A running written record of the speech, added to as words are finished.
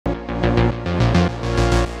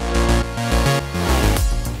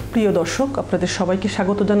প্রিয় দর্শক, আপনাদের সবাইকে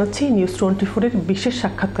স্বাগত জানাচ্ছি নিউজ 24 এর বিশেষ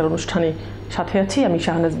সাক্ষাৎকার অনুষ্ঠানে। সাথে আছি আমি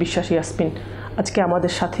শাহনাজ বিশ্বাস ইয়াসমিন। আজকে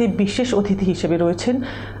আমাদের সাথে বিশেষ অতিথি হিসেবে রয়েছেন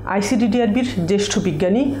আইসিডিডিআরবির জ্যেষ্ঠ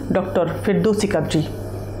বিজ্ঞানী ডক্টর ফেরদৌসি কাদরি।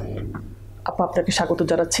 আপনাকে স্বাগত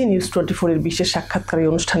জানাচ্ছি নিউজ 24 এর বিশেষ সাক্ষাৎকার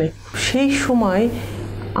অনুষ্ঠানে। সেই সময়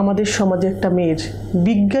আমাদের সমাজে একটা মেয়ের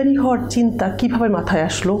বিজ্ঞানী হওয়ার চিন্তা কিভাবে মাথায়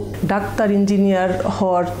আসলো? ডাক্তার, ইঞ্জিনিয়ার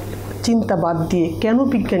হওয়ার চিন্তা বাদ দিয়ে কেন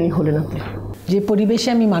বিজ্ঞানী হলেন আপনি? যে পরিবেশে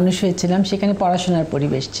আমি মানুষ হয়েছিলাম সেখানে পড়াশোনার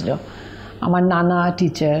পরিবেশ ছিল। আমার নানা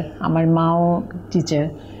টিচার, আমার মাও টিচার,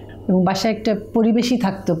 এবং বাসায় একটা পরিবেশই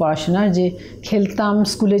থাকতো পড়াশোনার, যে খেলতাম,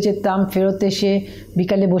 স্কুলে যেতাম, ফেরত এসে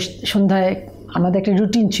বিকালে সন্ধ্যায় আমাদের একটা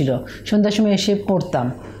রুটিন ছিল, সন্ধ্যার সময় এসে পড়তাম।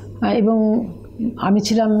 এবং আমি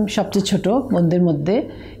ছিলাম সবচেয়ে ছোট বোনদের মধ্যে,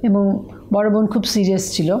 এবং বড় বোন খুব সিরিয়াস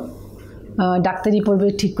ছিল, ডাক্তারি পড়বে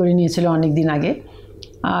ঠিক করে নিয়েছিল অনেক দিন আগে।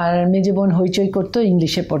 আর মেজো বোন হইচই করতো,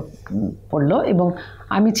 ইংলিশে পড়লো, এবং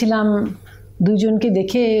আমি ছিলাম দুজনকে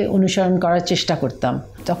দেখে অনুসরণ করার চেষ্টা করতাম।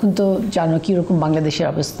 তখন তো জানো কীরকম বাংলাদেশের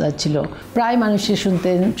অবস্থা ছিল, প্রায় মানুষের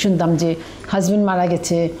শুনতাম যে হাজব্যান্ড মারা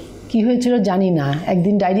গেছে, কি হয়েছিল জানি না,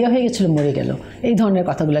 একদিন ডায়রিয়া হয়ে গেছিলো, মরে গেল, এই ধরনের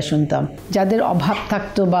কথাগুলো শুনতাম। যাদের অভাব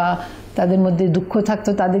থাকতো বা তাদের মধ্যে দুঃখ থাকতো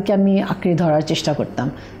তাদেরকে আমি আঁকড়ে ধরার চেষ্টা করতাম।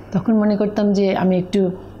 তখন মনে করতাম যে আমি একটু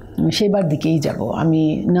সেবার দিকেই যাব, আমি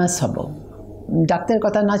নার্স হব। ডাক্তারের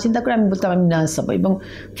কথা না চিন্তা করে আমি বলতাম আমি নার্স হব। এবং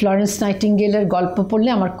ফ্লোরেন্স নাইটিঙ্গেলের গল্প পড়লে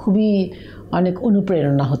আমার খুবই অনেক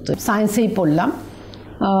অনুপ্রেরণা হতো। সায়েন্সেই পড়লাম,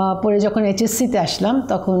 পরে যখন এইচএসসিতে আসলাম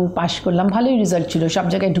তখন পাশ করলাম, ভালোই রেজাল্ট ছিল, সব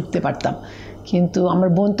জায়গায় ঢুকতে পারতাম। কিন্তু আমার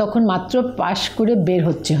বোন তখন মাত্র পাশ করে বের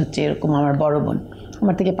হচ্ছে এরকম, আমার বড় বোন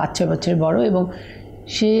আমার থেকে 5-6 বছর বড়, এবং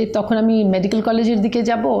সে তখন আমি মেডিকেল কলেজের দিকে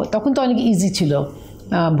যাব, তখন তো অনেক ইজি ছিল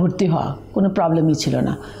ভর্তি হওয়া, কোনো প্রবলেমই ছিল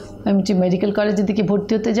না। আমি মেডিকেল কলেজের দিকে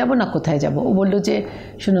ভর্তি হতে যাব না কোথায় যাব। ও বললো যে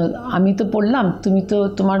শোনো, আমি তো পড়লাম, তুমি তো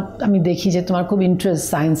আমি দেখি যে তোমার খুব ইন্টারেস্ট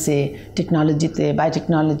সায়েন্সে, টেকনোলজিতে,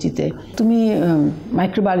 বায়োটেকনোলজিতে, তুমি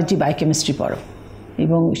মাইক্রোবায়োলজি, বায়োকেমিস্ট্রি পড়ো,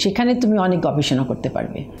 এবং সেখানে তুমি অনেক গবেষণা করতে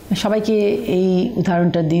পারবে। সবাইকে এই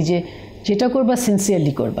উদাহরণটা দিই যে যেটা করবা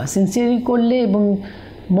সিনসিয়ারলি করবা, সিনসিয়ারলি করলে এবং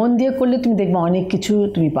মন দিয়ে করলে তুমি দেখবা অনেক কিছু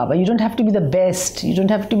তুমি পাবা। You don't have to B the best, you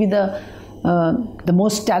don't have to B the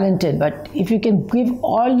most talented, but if you can give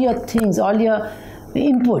all your things, all your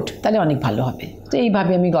input, তাহলে অনেক ভালো হবে। তো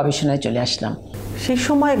এইভাবে আমি গবেষণায় চলে আসলাম। সেই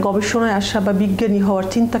সময় গবেষণায় আসা বা বিজ্ঞানী হওয়ার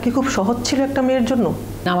চিন্তা কি খুব সহজ ছিল একটা মেয়ের জন্য?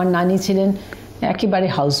 আমার নানি ছিলেন একেবারে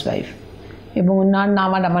হাউসওয়াইফ, এবং ওনার নাম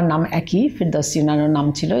আর আমার নাম একই, ফিরদৌসি ওনার নাম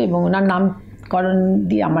ছিল, এবং ওনার নামকরণ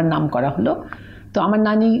দিয়ে আমার নাম করা হলো। তো আমার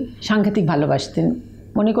নানি সাংঘাতিক ভালোবাসতেন,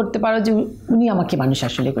 মনে করতে পারো যে উনি আমাকে মানুষ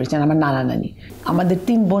আসলে করেছেন। আমার নানা নানি আমাদের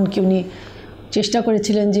 3 বোনকে উনি চেষ্টা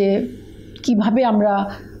করেছিলেন যে কিভাবে আমরা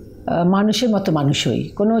মানুষের মতো মানুষ হই,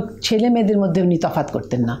 কোনো ছেলে মেয়েদের মধ্যে উনি তফাৎ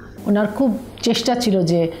করতেন না। ওনার খুব চেষ্টা ছিল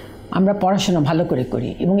যে আমরা পড়াশোনা ভালো করে করি,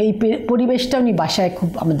 এবং এই পরিবেশটা উনি বাসায় খুব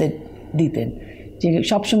আমাদের দিতেন, যে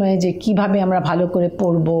সবসময় যে কিভাবে আমরা ভালো করে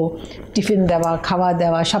পড়ব, টিফিন দেওয়া, খাওয়া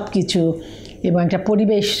দেওয়া, সব কিছু, এবং একটা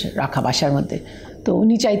পরিবেশ রাখা বাসার মধ্যে। তো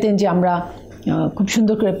উনি চাইতেন যে আমরা খুব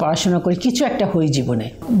সুন্দর করে পড়াশোনা করি, কিছু একটা হই জীবনে।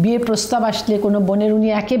 বিয়ের প্রস্তাব আসলে কোনো বোনের উনি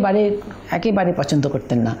একেবারে পছন্দ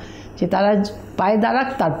করতেন না, যে তারা পায়ে দাঁড়াক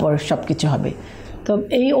তারপর সব কিছু হবে। তো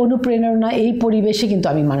এই অনুপ্রেরণা, এই পরিবেশে কিন্তু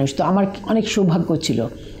আমি মানুষ। তো আমার অনেক সৌভাগ্য ছিল,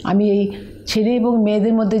 আমি এই ছেলে এবং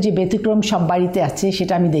মেয়েদের মধ্যে যে ব্যতিক্রম সব বাড়িতে আছে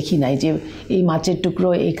সেটা আমি দেখি নাই, যে এই মাছের টুকরো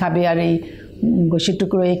এই খাবে আর এই গোশের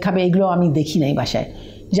টুকরো এই খাবে, এগুলো আমি দেখি নাই বাসায়।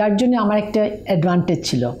 যার জন্য আমার একটা অ্যাডভান্টেজ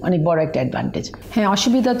ছিল, অনেক বড় একটা অ্যাডভান্টেজ। হ্যাঁ,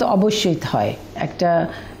 অসুবিধা তো অবশ্যই হয়, একটা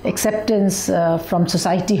অ্যাকসেপ্টেন্স ফ্রম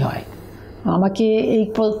সোসাইটি হয়। আমাকে এই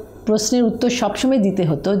প্রশ্নের উত্তর সবসময় দিতে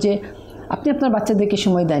হতো যে আপনি আপনার বাচ্চাদেরকে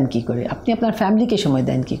সময় দেন কী করে, আপনি আপনার ফ্যামিলিকে সময়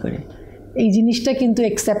দেন কী করে। এই জিনিসটা কিন্তু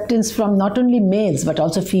acceptance from not only মেলস but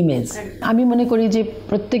also females. আমি মনে করি যে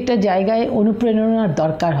প্রত্যেকটা জায়গায় অনুপ্রেরণার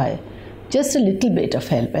দরকার হয়, just a little bit of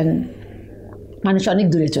help, and মানুষ অনেক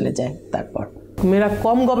দূরে চলে যায়। তারপর মেয়েরা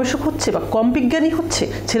কম গবেষক হচ্ছে বা কম বিজ্ঞানী হচ্ছে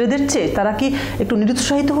ছেলেদের চেয়ে, তারা কি একটু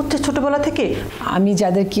নিরুৎসাহিত হচ্ছে ছোটোবেলা থেকে? আমি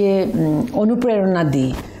যাদেরকে অনুপ্রেরণা দিই,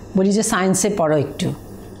 বলি যে সায়েন্সে পড়ো একটু,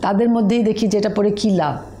 তাদের মধ্যেই দেখি যেটা পড়ে কী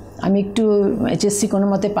লাভ। আমি একটু এইচএসসি কোনো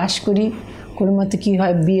মতে পাশ করি, কোনো মতে কী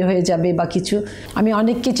হয় বিয়ে হয়ে যাবে বা কিছু। আমি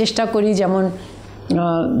অনেককে চেষ্টা করি যেমন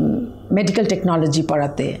মেডিকেল টেকনোলজি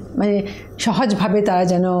পড়াতে, মানে সহজভাবে তারা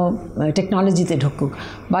যেন টেকনোলজিতে ঢুকুক,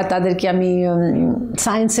 বা তাদেরকে আমি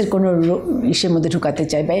সায়েন্সের কোনো ইসের মধ্যে ঢুকাতে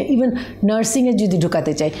চাই, বা ইভেন নার্সিংয়ে যদি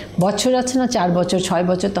ঢুকাতে চাই। বছর আছে না, 4 বছর 6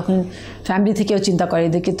 বছর, তখন ফ্যামিলি থেকেও চিন্তা করে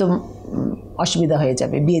এদেরকে তো অসুবিধা হয়ে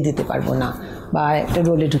যাবে, বিয়ে দিতে পারবো না, বা একটা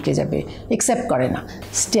রোলে ঢুকে যাবে, অ্যাকসেপ্ট করে না।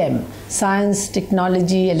 Stem, science,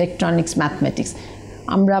 technology, electronics, mathematics,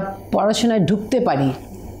 আমরা পড়াশোনায় ঢুকতে পারি,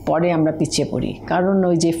 পরে আমরা পিছিয়ে পড়ি, কারণ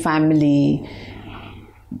ওই যে ফ্যামিলি,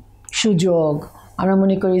 সুযোগ, আমরা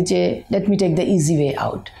মনে করি যে let me take the easy way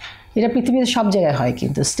out. এটা পৃথিবীতে সব জায়গায় হয়,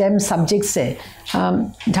 কিন্তু স্টেম সাবজেক্টসে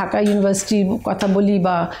ঢাকা ইউনিভার্সিটির কথা বলি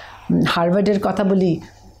বা হার্ভার্ডের কথা বলি,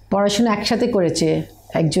 পড়াশোনা একসাথে করেছে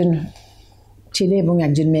একজন ছেলে এবং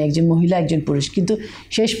একজন মেয়ে, একজন মহিলা একজন পুরুষ, কিন্তু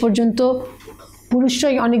শেষ পর্যন্ত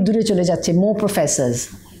পুরুষরাই অনেক দূরে চলে যাচ্ছে, মোর Professor's,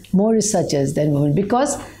 more researchers then women, because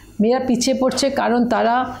মেয়েরা পিছিয়ে পড়ছে কারণ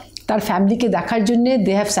তারা তার ফ্যামিলিকে দেখার জন্যে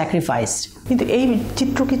দে হ্যাভ স্যাক্রিফাইসড। কিন্তু এই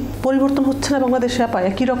চিত্র কি পরিবর্তন হচ্ছে না বাংলাদেশে? আপা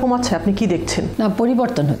একই রকম আছে, আপনি কি দেখছেন? না,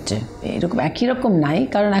 পরিবর্তন হচ্ছে, এরকম একই রকম নাই।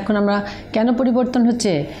 কারণ এখন আমরা কেন পরিবর্তন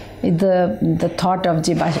হচ্ছে, দ্য থট অফ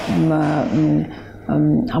যে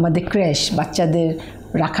আমাদের ক্র্যাশ, বাচ্চাদের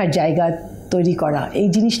রাখার জায়গা তৈরি করা, এই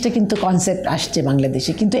জিনিসটা কিন্তু কনসেপ্ট আসছে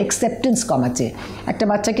বাংলাদেশে, কিন্তু অ্যাকসেপ্টেন্স কম আছে। একটা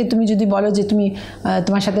বাচ্চাকে তুমি যদি বলো যে তুমি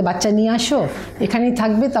তোমার সাথে বাচ্চা নিয়ে আসো, এখানেই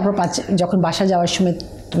থাকবে, তারপর যখন বাসা যাওয়ার সময়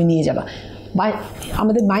তুমি নিয়ে যাবা, বা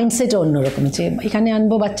আমাদের মাইন্ডসেটও অন্যরকম, যে এখানে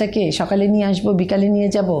আনবো বাচ্চাকে, সকালে নিয়ে আসবো, বিকালে নিয়ে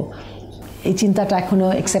যাব, এই চিন্তাটা এখনও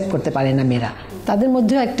অ্যাকসেপ্ট করতে পারে না মেয়েরা। তাদের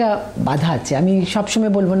মধ্যেও একটা বাধা আছে। আমি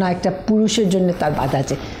সবসময় বলবো না একটা পুরুষের জন্য তার বাধা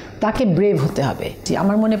আছে, তাকে ব্রেভ হতে হবে।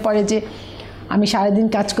 আমার মনে পড়ে যে আমি সারাদিন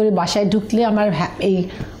কাজ করে বাসায় ঢুকলে আমার এই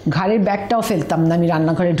ঘাড়ের ব্যাগটাও ফেলতাম না, আমি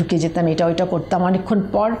রান্নাঘরে ঢুকে যেতাম, এটা ওইটা করতাম। অনেকক্ষণ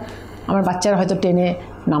পর আমার বাচ্চারা হয়তো টেনে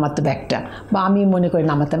নামাতো ব্যাগটা, বা আমি মনে করে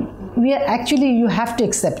নামাতাম। Actually you have to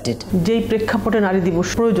accept it. যেই প্রেক্ষাপটে নারী দিবস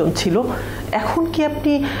প্রয়োজন ছিল, এখন কি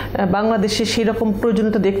আপনি বাংলাদেশে সেই রকম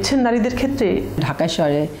প্রয়োজনীয়তা দেখছেন নারীদের ক্ষেত্রে? ঢাকা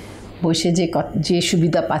শহরে বসে যে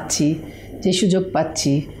সুবিধা পাচ্ছি, যে সুযোগ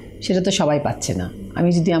পাচ্ছি, সেটা তো সবাই পাচ্ছে না। আমি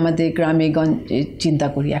যদি আমাদের গ্রামে গঞ্জে চিন্তা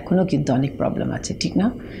করি, এখনও কিন্তু অনেক প্রবলেম আছে, ঠিক না?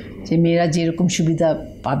 যে মেয়েরা যেরকম সুবিধা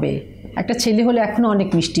পাবে, একটা ছেলে হলে এখনও অনেক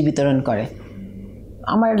মিষ্টি বিতরণ করে।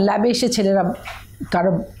 আমার ল্যাবে এসে ছেলেরা,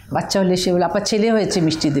 কারো বাচ্চা হলে সে বলে আপা ছেলে হয়েছে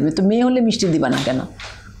মিষ্টি দেবে, তো মেয়ে হলে মিষ্টি দিবা না কেন?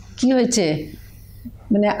 কি হয়েছে?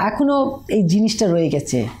 মানে এখনও এই জিনিসটা রয়ে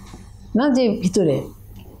গেছে না যে ভিতরে।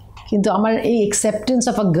 কিন্তু আমার এই acceptance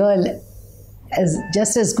of a girl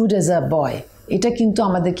just as good as a বয়, এটা কিন্তু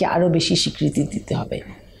আমাদেরকে আরও বেশি স্বীকৃতি দিতে হবে।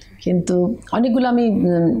 কিন্তু অনেকগুলো আমি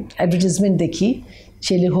অ্যাডভার্টাইজমেন্ট দেখি,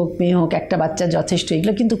 ছেলে হোক মেয়ে হোক, একটা বাচ্চা যথেষ্ট,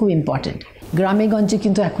 এগুলো কিন্তু খুব ইম্পর্টেন্ট। গ্রামে গঞ্জে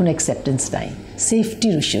কিন্তু এখন অ্যাকসেপ্টেন্স নাই,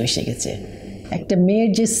 সেফটির ইস্যু এসে গেছে। একটা মেয়ের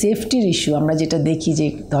যে সেফটির ইস্যু, আমরা যেটা দেখি যে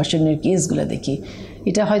ধর্ষণের কেসগুলো দেখি,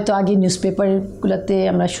 এটা হয়তো আগে নিউজ পেপারগুলোতে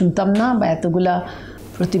আমরা শুনতাম না বা এতগুলা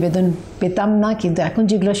প্রতিবেদন পেতাম না, কিন্তু এখন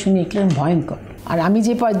যেগুলো শুনি এগুলো ভয়ঙ্কর। আর আমি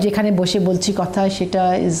যেখানে বসে বলছি কথা, সেটা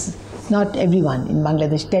is not everyone in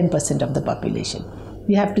Bangladesh, 10% of the population.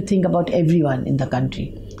 We have to think about everyone in the country.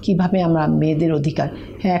 কীভাবে আমরা মেয়েদের অধিকার,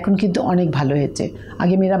 হ্যাঁ এখন কিন্তু অনেক ভালো হয়েছে।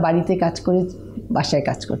 আগে মেয়েরা বাড়িতে কাজ করে বাসায়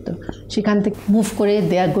কাজ করতো, সেখান থেকে মুভ করে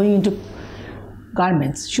দে আর গোয়িং ইন্টু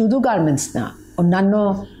গার্মেন্টস। শুধু গার্মেন্টস না, অন্যান্য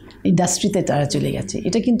ইন্ডাস্ট্রিতে তারা চলে গেছে।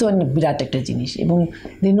 এটা কিন্তু অনেক বিরাট একটা জিনিস, এবং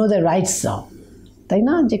দে নো দ্য রাইটস নাও, তাই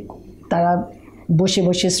না? যে তারা বসে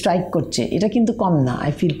বসে স্ট্রাইক করছে, এটা কিন্তু কম না।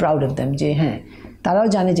 I feel proud of them, যে হ্যাঁ তারাও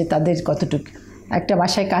জানে যে তাদের কতটুকু। একটা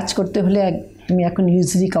বাসায় কাজ করতে হলে তুমি এখন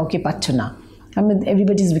ইউজলি কাউকে পাচ্ছ না, আমি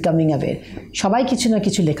এভরিবডি ইজ বিকামিং অ্যাওয়্যার। সবাই কিছু না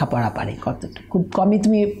কিছু লেখাপড়া পারে, কতটুকু খুব কমই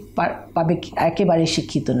তুমি পাবে একেবারে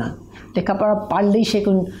শিক্ষিত না। লেখাপড়া পারলেই সে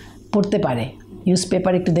কোন পড়তে পারে, নিউজ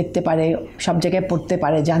পেপার একটু দেখতে পারে, সব জায়গায় পড়তে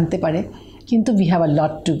পারে, জানতে পারে, কিন্তু we have a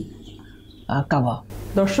lot to cover.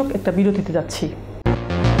 দর্শক, একটা বিরতিতে যাচ্ছি।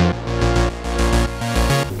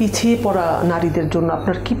 পিছিয়ে পড়া নারীদের জন্য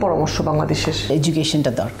আপনার কি পরামর্শ বাংলাদেশের?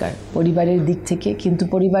 এডুকেশনটা দরকার পরিবারের দিক থেকে, কিন্তু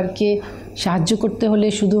পরিবারকে সাহায্য করতে হলে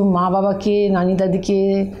শুধু মা বাবাকে, নানি দাদিকে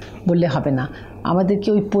বললে হবে না, আমাদেরকে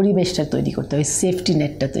ওই পরিবেশটা তৈরি করতে হবে, সেফটি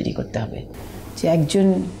নেটটা তৈরি করতে হবে, যে একজন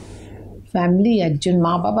ফ্যামিলি, একজন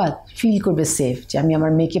মা বাবা ফিল করবে সেফ, যে আমি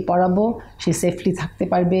আমার মেয়েকে পড়াবো, সে সেফলি থাকতে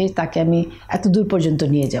পারবে, তাকে আমি এত দূর পর্যন্ত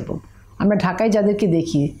নিয়ে যাব। আমরা ঢাকায় যাদেরকে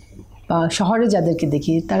দেখি বা শহরে যাদেরকে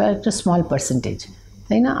দেখি, তারা একটা স্মল পার্সেন্টেজ,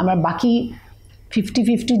 তাই না? আমরা বাকি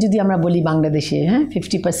 50-50 যদি আমরা বলি বাংলাদেশে, হ্যাঁ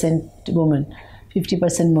 50% ওমেন,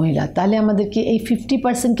 50% মহিলা, তাহলে আমাদেরকে এই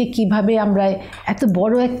 50%কে কীভাবে আমরা এত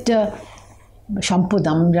বড় একটা সম্পদ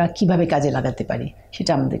আমরা কিভাবে কাজে লাগাতে পারি,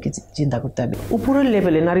 সেটা আমাদেরকে চিন্তা করতে হবে। উপরের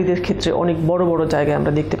লেভেলে নারীদের ক্ষেত্রে অনেক বড় বড় জায়গায়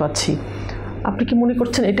আমরা দেখতে পাচ্ছি। আপনি কি মনে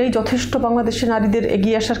করছেন এটাই যথেষ্ট বাংলাদেশের নারীদের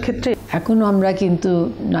এগিয়ে আসার ক্ষেত্রে? এখনও আমরা কিন্তু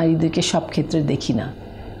নারীদেরকে সব ক্ষেত্রে দেখি না।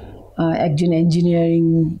 একজন ইঞ্জিনিয়ারিং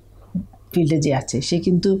ফিল্ডে যে আছে, সে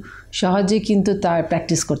কিন্তু সহজে কিন্তু তার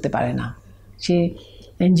প্র্যাকটিস করতে পারে না। সে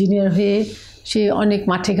ইঞ্জিনিয়ার হয়ে সে অনেক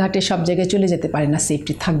মাঠে ঘাটে সব জায়গায় চলে যেতে পারে না।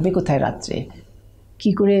 সেফটি থাকবে কোথায় রাত্রে, কি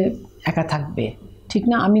করে একা থাকবে, ঠিক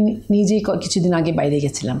না? আমি নিজেই কিছুদিন আগে বাইরে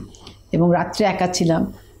গেছিলাম এবং রাত্রে একা ছিলাম,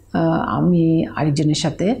 আমি আরেকজনের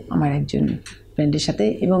সাথে, আমার একজন ফ্রেন্ডের সাথে,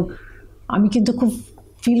 এবং আমি কিন্তু খুব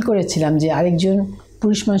ফিল করেছিলাম যে আরেকজন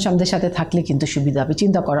পুরুষ মানুষ আমাদের সাথে থাকলে কিন্তু সুবিধা হবে।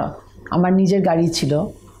 চিন্তা করো, আমার নিজের গাড়ি ছিল,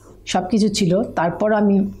 সব কিছু ছিল, তারপর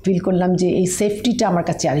আমি ফিল করলাম যে এই সেফটিটা আমার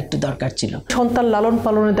কাছে আরেকটু দরকার ছিল। সন্তান লালন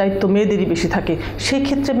পালনের দায়িত্ব মেয়েদেরই বেশি থাকে, সেই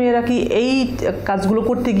ক্ষেত্রে মেয়েরা কি এই কাজগুলো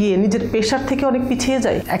করতে গিয়ে নিজের পেশার থেকে অনেক পিছিয়ে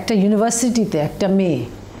যায়? একটা ইউনিভার্সিটিতে একটা মেয়ে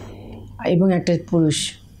এবং একটা পুরুষ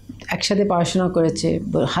একসাথে পড়াশোনা করেছে,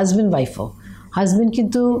 হাজব্যান্ড ওয়াইফও, হাজব্যান্ড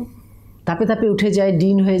কিন্তু ধাপে ধাপে উঠে যায়,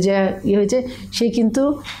 ডিন হয়ে যায়, হয়ে যায়, সে কিন্তু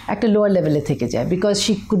একটা লোয়ার লেভেলে থেকে যায়, because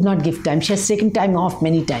she could not give time, she has taken time of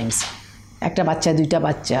many Times. একটা বাচ্চা, দুইটা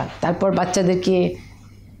বাচ্চা, তারপর বাচ্চাদেরকে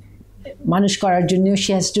মানুষ করার জন্য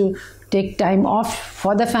she has to take time of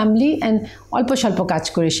for the family and অল্প স্বল্প কাজ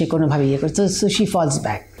করে সে কোনোভাবে ইয়ে করে, সো শি ফলস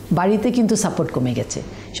ব্যাক। বাড়িতে কিন্তু সাপোর্ট কমে গেছে,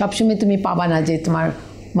 সবসময় তুমি পাবা না যে তোমার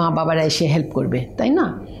মা বাবারা এসে হেল্প করবে, তাই না?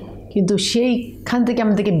 কিন্তু সেইখান থেকে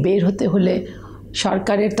আমাদেরকে বের হতে হলে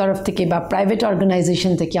সরকারের তরফ থেকে বা প্রাইভেট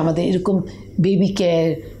অর্গানাইজেশন থেকে আমাদের এরকম বেবি কেয়ার,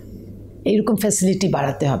 এইরকম ফ্যাসিলিটি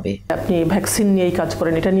বাড়াতে হবে। আপনি ভ্যাকসিন নিয়েই কাজ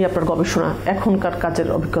করেন, এটা নিয়ে আপনার গবেষণা, এখনকার কাজের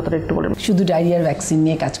অভিজ্ঞতাটা একটু বলেন। শুধু ডায়রিয়ার ভ্যাকসিন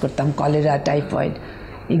নিয়ে কাজ করতাম, কলেরা, টাইফয়েড,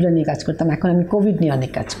 এগুলো নিয়ে কাজ করতাম। এখন আমি কোভিড নিয়ে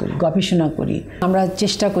অনেক কাজ করি, গবেষণা করি। আমরা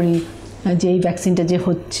চেষ্টা করি যে এই ভ্যাকসিনটা যে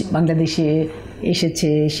হচ্ছে বাংলাদেশে এসেছে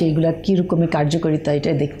সেইগুলোর কীরকমের কার্যকারিতা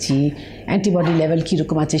এটা দেখছি, অ্যান্টিবডি লেভেল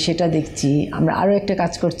কীরকম আছে সেটা দেখছি। আমরা আরও একটা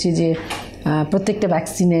কাজ করছি যে প্রত্যেকটা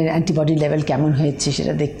ভ্যাকসিনের অ্যান্টিবডি লেভেল কেমন হয়েছে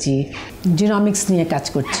সেটা দেখছি। জিনোমিক্স নিয়ে কাজ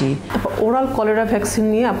করছি। ওরাল কলেরা ভ্যাকসিন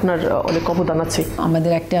নিয়ে আপনার অনেক অবদান আছে।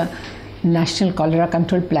 আমাদের একটা ন্যাশনাল কলেরা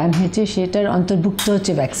কন্ট্রোল প্ল্যান হয়েছে, সেটার অন্তর্ভুক্ত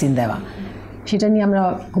হচ্ছে ভ্যাকসিন দেওয়া। সেটা নিয়ে আমরা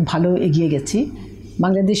খুব ভালো এগিয়ে গেছি।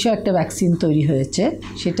 বাংলাদেশেও একটা ভ্যাকসিন তৈরি হয়েছে,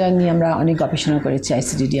 সেটা নিয়ে আমরা অনেক গবেষণা করেছি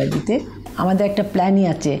আইসিডিডিআরবিতে। আমাদের একটা প্ল্যানই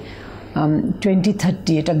আছে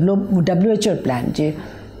 2030, এটা WHO প্ল্যান, যে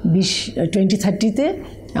 2030-তে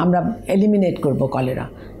আমরা এলিমিনেট করব কলেরা।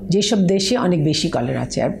 যেসব দেশে অনেক বেশি কলেরা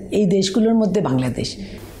আছে, আর এই দেশগুলোর মধ্যে বাংলাদেশ।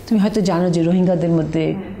 তুমি হয়তো জানো যে রোহিঙ্গাদের মধ্যে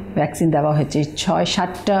ভ্যাকসিন দেওয়া হয়েছে,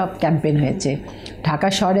 6-7টা ক্যাম্পেইন হয়েছে। ঢাকা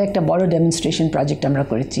শহরে একটা বড় ডেমনস্ট্রেশন প্রজেক্ট আমরা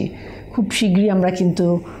করেছি। খুব শীঘ্রই আমরা কিন্তু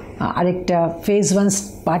আরেকটা phase 1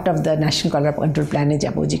 part of the national cholera control প্ল্যানে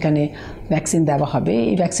যাব, যেখানে ভ্যাকসিন দেওয়া হবে।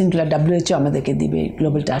 এই ভ্যাকসিনগুলো WHO আমাদেরকে দিবে,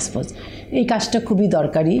 গ্লোবাল টাস্ক ফোর্স। এই কাজটা খুবই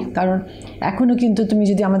দরকারি, কারণ এখনও কিন্তু তুমি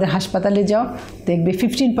যদি আমাদের হাসপাতালে যাও দেখবে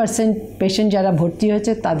 15% পেশেন্ট যারা ভর্তি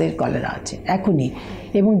হয়েছে তাদের কলেরা আছে এখনই,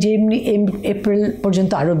 এবং যেমনি এপ্রিল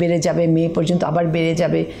পর্যন্ত আরও বেড়ে যাবে, মে পর্যন্ত আবার বেড়ে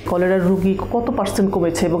যাবে। কলেরার রোগী কত %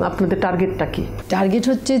 কমেছে এবং আপনাদের টার্গেটটা কি? টার্গেট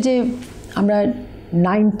হচ্ছে যে আমরা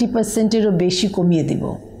 90%-এরও বেশি কমিয়ে দিব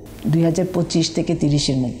 2025 থেকে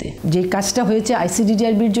 30-এর মধ্যে। যে কাজটা হয়েছে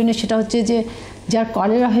আইসিডিডিআরবির জন্য সেটা হচ্ছে যে যার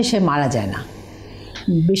কলেরা হয় সে মারা যায় না।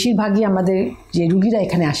 বেশিরভাগই আমাদের যে রুগীরা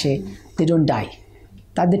এখানে আসে দে ডোন্ট ডাই,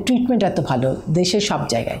 তাদের ট্রিটমেন্ট এত ভালো দেশের সব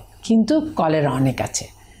জায়গায়, কিন্তু কলেরা অনেক আছে,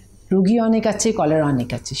 রুগী অনেক আছে, কলেরা অনেক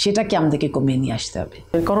আছে, সেটাকে আমাদেরকে কমিয়ে নিয়ে আসতে হবে।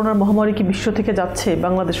 করোনার মহামারী কি বিশ্ব থেকে যাচ্ছে?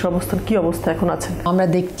 বাংলাদেশের অবস্থান কী অবস্থা এখন আছে? আমরা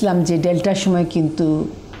দেখলাম যে ডেল্টার সময় কিন্তু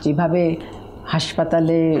যেভাবে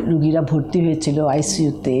হাসপাতালে রুগীরা ভর্তি হয়েছিল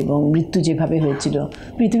আইসিইউতে, এবং মৃত্যু যেভাবে হয়েছিল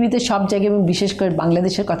পৃথিবীতে সব জায়গায়, এবং বিশেষ করে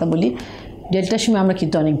বাংলাদেশের কথা বলি, ডেল্টার সময় আমরা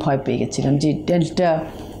কিন্তু অনেক ভয় পেয়ে গেছিলাম যে ডেল্টা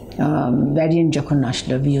ভ্যারিয়েন্ট যখন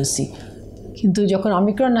আসলো VOC, কিন্তু যখন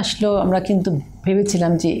অমিক্রন আসলো আমরা কিন্তু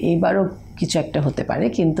ভেবেছিলাম যে এইবারও কিছু একটা হতে পারে,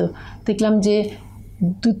 কিন্তু দেখলাম যে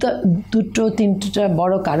দুটো তিনটা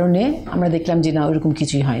বড় কারণে আমরা দেখলাম যে না, ওরকম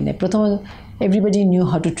কিছুই হয় না। প্রথমত everybody new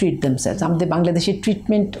how to treat themselves. আমাদের বাংলাদেশের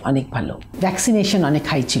ট্রিটমেন্ট অনেক ভালো, ভ্যাকসিনেশন অনেক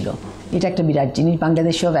হাই ছিল, এটা একটা বিরাট জিনিস।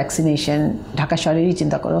 বাংলাদেশেও ভ্যাকসিনেশন, ঢাকা শহরেরই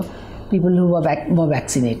চিন্তা করো, পিপল হু ওয়ার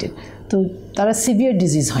ভ্যাকসিনেটেড, তো তারা সিভিয়ার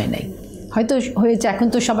ডিজিজ হয় নাই, হয়তো হয়েছে। এখন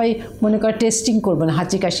তো সবাই মনে করে টেস্টিং করবো না,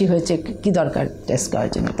 হাঁচি কাশি হয়েছে, কি দরকার টেস্ট করার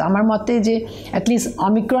জন্য। তো আমার মতে যে অ্যাটলিস্ট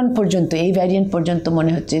অমিক্রন পর্যন্ত, এই ভ্যারিয়েন্ট পর্যন্ত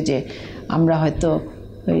মনে হচ্ছে যে আমরা হয়তো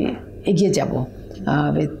এগিয়ে যাব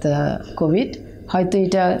উইথ কোভিড। হয়তো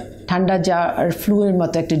এটা ঠান্ডা জ্বর ফ্লুয়ের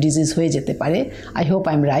মতো একটা ডিজিজ হয়ে যেতে পারে, I hope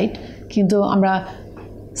I am right, কিন্তু আমরা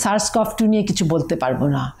SARS-CoV-2 নিয়ে কিছু বলতে পারবো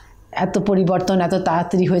না। এত পরিবর্তন এত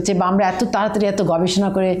তাড়াতাড়ি হয়েছে, বা আমরা এত তাড়াতাড়ি এত গবেষণা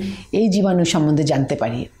করে এই জীবাণু সম্বন্ধে জানতে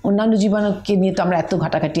পারি। অন্যান্য জীবাণুকে নিয়ে তো আমরা এত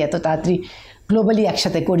ঘাটাঘাটি এত তাড়াতাড়ি গ্লোবালি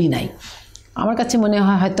একসাথে করি নাই। আমার কাছে মনে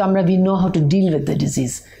হয় হয়তো আমরা we know how to deal with the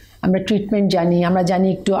disease. আমরা ট্রিটমেন্ট জানি, আমরা জানি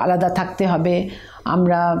একটু আলাদা থাকতে হবে,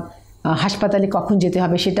 আমরা হাসপাতালে কখন যেতে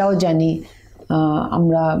হবে সেটাও জানি,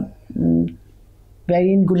 আমরা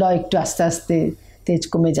ভ্যারিয়েন্টগুলো একটু আস্তে আস্তে তেজ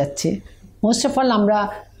কমে যাচ্ছে। মোস্ট অফ অল আমরা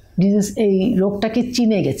ডিজিজ, এই রোগটাকে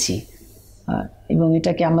চিনে গেছি, এবং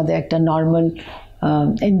এটাকে আমাদের একটা নর্মাল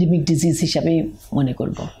এন্ডেমিক ডিজিজ হিসাবে মনে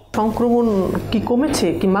করব। সংক্রমণ কি কমেছে?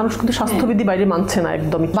 কি মানুষ কিন্তু স্বাস্থ্যবিধি বাইরে মানছে না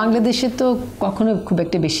একদমই? বাংলাদেশে তো কখনো খুব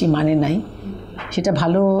একটা বেশি মানে নাই, সেটা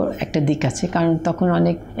ভালো একটা দিক আছে, কারণ তখন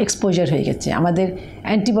অনেক এক্সপোজার হয়ে গেছে। আমাদের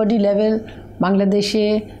অ্যান্টিবডি লেভেল বাংলাদেশে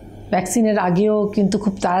ভ্যাকসিনের আগেও কিন্তু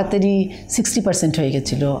খুব তাড়াতাড়ি 60% হয়ে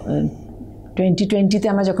গেছিলো 2020-তে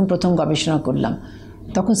আমরা যখন প্রথম গবেষণা করলাম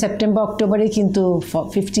তখন সেপ্টেম্বর অক্টোবরে কিন্তু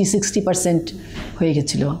 50-60% হয়ে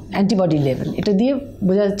গেছিলো অ্যান্টিবডি লেভেল। এটা দিয়ে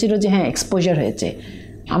বোঝা যাচ্ছিলো যে হ্যাঁ এক্সপোজার হয়েছে।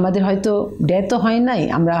 আমাদের হয়তো ডেথও হয় নাই,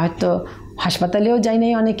 আমরা হয়তো হাসপাতালেও যাই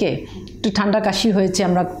নাই, অনেকে একটু ঠান্ডা কাশি হয়েছে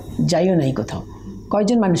আমরা যাইও নাই কোথাও।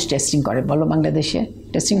 কয়জন মানুষ টেস্টিং করে বলো বাংলাদেশে?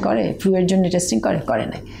 টেস্টিং করে? ফ্লুয়ের জন্য টেস্টিং করে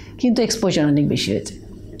নাই, কিন্তু এক্সপোজার অনেক বেশি হয়েছে।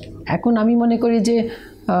 এখন আমি মনে করি যে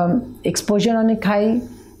এক্সপোজার অনেক হাই,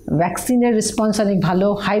 ভ্যাকসিনের রেসপন্স অনেক ভালো,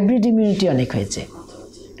 হাইব্রিড ইমিউনিটি অনেক হয়েছে,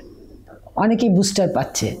 অনেকেই বুস্টার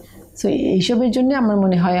পাচ্ছে। সো এইসবের জন্য আমার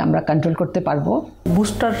মনে হয় আমরা কন্ট্রোল করতে পারবো।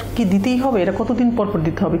 বুস্টার কি দিতেই হবে? এটা কতদিন পর পর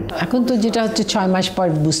দিতে হবে? এখন তো যেটা হচ্ছে 6 মাস পর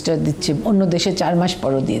বুস্টার দিচ্ছে, অন্য দেশে 4 মাস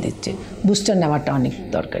পরও দিয়ে দিচ্ছে। বুস্টার নেওয়াটা অনেক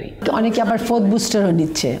দরকারি। অনেকে আবার 4th বুস্টারও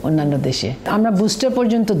নিচ্ছে অন্যান্য দেশে। আমরা বুস্টার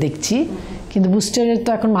পর্যন্ত দেখছি, কিন্তু বুস্টারের তো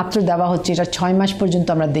এখন মাত্র দেওয়া হচ্ছে, এটা 6 মাস পর্যন্ত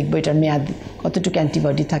আমরা দেখবো এটার মেয়াদ কতটুকু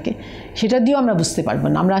অ্যান্টিবডি থাকে, সেটা দিয়েও আমরা বুঝতে পারবো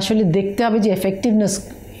না। আমরা আসলে দেখতে হবে যে এফেক্টিভনেস,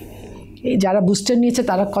 যারা বুস্টার নিয়েছে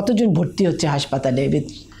তারা কতজন ভর্তি হচ্ছে হাসপাতালে উইথ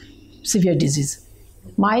সিভিয়ার ডিজিজ।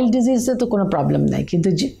 মাইল্ড ডিজিজে তো কোনো প্রবলেম নাই, কিন্তু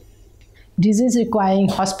disease recurring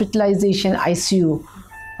hospitalisation,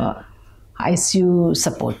 ICU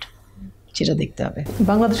support, সেটা দেখতে হবে।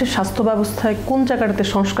 বাংলাদেশের স্বাস্থ্য ব্যবস্থায় কোন জায়গাটাতে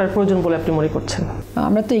সংস্কার প্রয়োজন বলে আপনি মনে করছেন?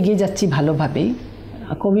 আমরা তো এগিয়ে যাচ্ছি ভালোভাবেই।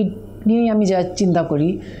 কোভিড নিয়েই আমি যা চিন্তা করি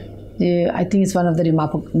যে I think it's one of the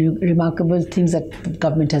remarkable things that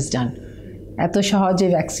government has done. এত সহজে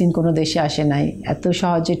ভ্যাকসিন কোনো দেশে আসে নাই, এত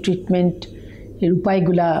সহজে ট্রিটমেন্ট এর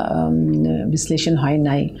উপায়গুলা বিশ্লেষণ হয়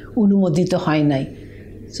নাই, অনুমোদিত হয় নাই।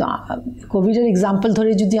 সো কোভিডের এক্সাম্পল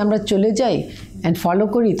ধরে যদি আমরা চলে যাই অ্যান্ড ফলো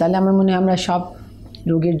করি, তাহলে আমার মনে হয় আমরা সব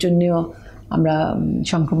রোগের জন্যেও আমরা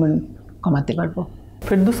সংক্রমণ কমাতে পারবো।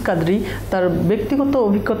 ফেরদৌস কাদরি তার ব্যক্তিগত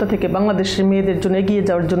অভিজ্ঞতা থেকে বাংলাদেশের মেয়েদের জন্য এগিয়ে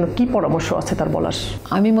যাওয়ার জন্য কি পরামর্শ আছে তার বলার?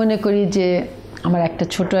 আমি মনে করি যে আমার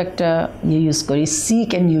ছোট একটা ইউজ করি, sick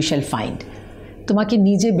and you shall find. তোমাকে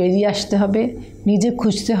নিজে বেরিয়ে আসতে হবে, নিজে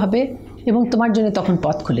খুঁজতে হবে, এবং তোমার জন্য তখন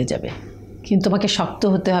পথ খুলে যাবে। কিন্তু তোমাকে শক্ত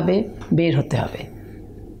হতে হবে, বের হতে হবে,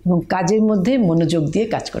 এবং কাজের মধ্যে মনোযোগ দিয়ে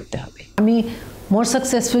কাজ করতে হবে। আমি মোর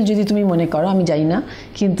সাকসেসফুল যদি তুমি মনে করো, আমি জানি না,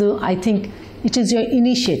 কিন্তু I think it is your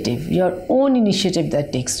initiative, your own initiative that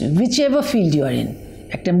text you, which ever field you R in.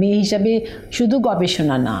 একটা মেয়ে হিসাবে শুধু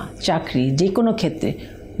গবেষণা না, চাকরি, যে কোনো ক্ষেত্রে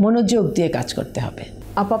মনোযোগ দিয়ে কাজ করতে হবে।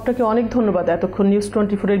 আপনাকে অনেক ধন্যবাদ এতক্ষণ নিউজ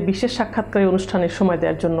 24-এর বিশেষ সাক্ষাৎকারী অনুষ্ঠানে সময়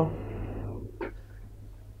দেওয়ার জন্য।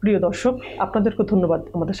 প্রিয় দর্শক, আপনাদেরকে ধন্যবাদ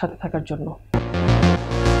আমাদের সাথে থাকার জন্য।